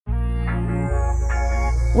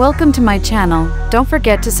Welcome to my channel. Don't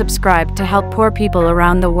forget to subscribe to help poor people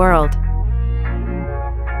around the world.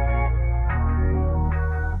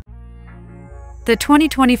 The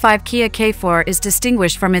 2025 Kia K4 is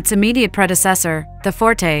distinguished from its immediate predecessor, the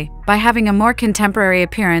Forte, by having a more contemporary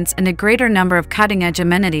appearance and a greater number of cutting-edge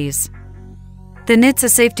amenities. The NHTSA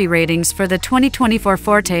safety ratings for the 2024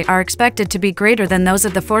 Forte are expected to be greater than those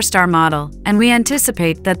of the 4-star model, and we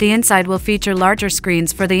anticipate that the inside will feature larger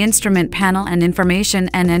screens for the instrument panel and information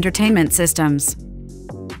and entertainment systems.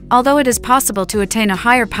 Although it is possible to attain a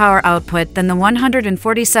higher power output than the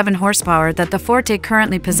 147 horsepower that the Forte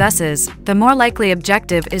currently possesses, the more likely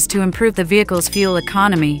objective is to improve the vehicle's fuel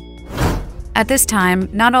economy. At this time,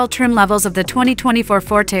 not all trim levels of the 2024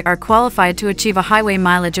 Forte are qualified to achieve a highway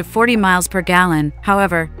mileage of 40 miles per gallon.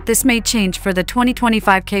 However, this may change for the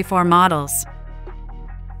 2025 K4 models.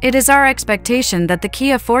 It is our expectation that the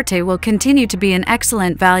Kia Forte will continue to be an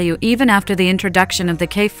excellent value even after the introduction of the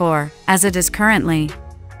K4, as it is currently.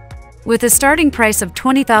 With a starting price of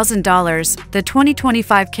 $20,000, the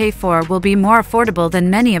 2025 K4 will be more affordable than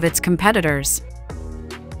many of its competitors.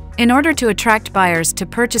 In order to attract buyers to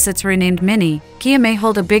purchase its renamed Mini, Kia may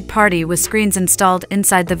hold a big party with screens installed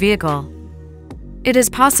inside the vehicle. It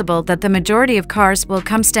is possible that the majority of cars will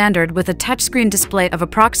come standard with a touchscreen display of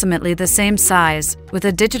approximately the same size, with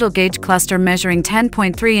a digital gauge cluster measuring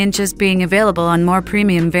 10.3 inches being available on more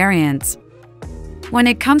premium variants. When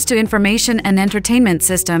it comes to information and entertainment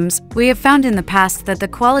systems, we have found in the past that the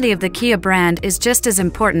quality of the Kia brand is just as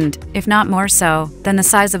important, if not more so, than the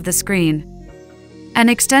size of the screen. An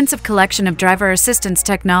extensive collection of driver assistance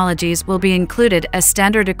technologies will be included as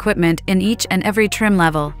standard equipment in each and every trim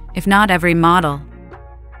level, if not every model.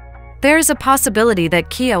 There is a possibility that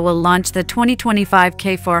Kia will launch the 2025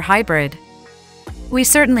 K4 Hybrid. We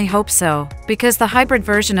certainly hope so, because the hybrid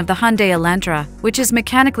version of the Hyundai Elantra, which is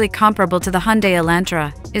mechanically comparable to the Hyundai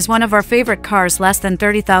Elantra, is one of our favorite cars less than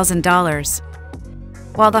 $30,000.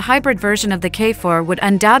 While the hybrid version of the K4 would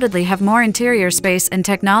undoubtedly have more interior space and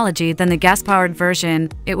technology than the gas-powered version,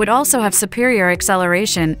 it would also have superior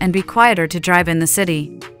acceleration and be quieter to drive in the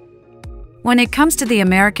city. When it comes to the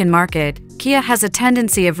American market, Kia has a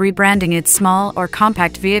tendency of rebranding its small or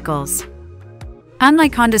compact vehicles.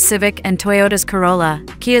 Unlike Honda's Civic and Toyota's Corolla,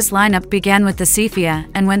 Kia's lineup began with the Cephia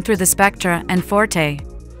and went through the Spectra and Forte.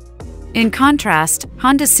 In contrast,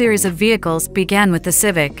 Honda's series of vehicles began with the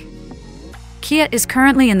Civic. Kia is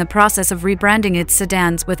currently in the process of rebranding its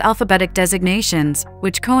sedans with alphabetic designations,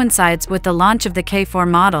 which coincides with the launch of the K4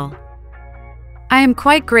 model. I am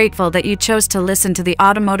quite grateful that you chose to listen to the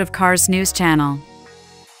Automotive Cars News channel.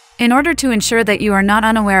 In order to ensure that you are not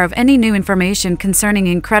unaware of any new information concerning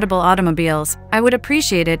incredible automobiles, I would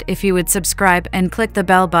appreciate it if you would subscribe and click the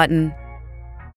bell button.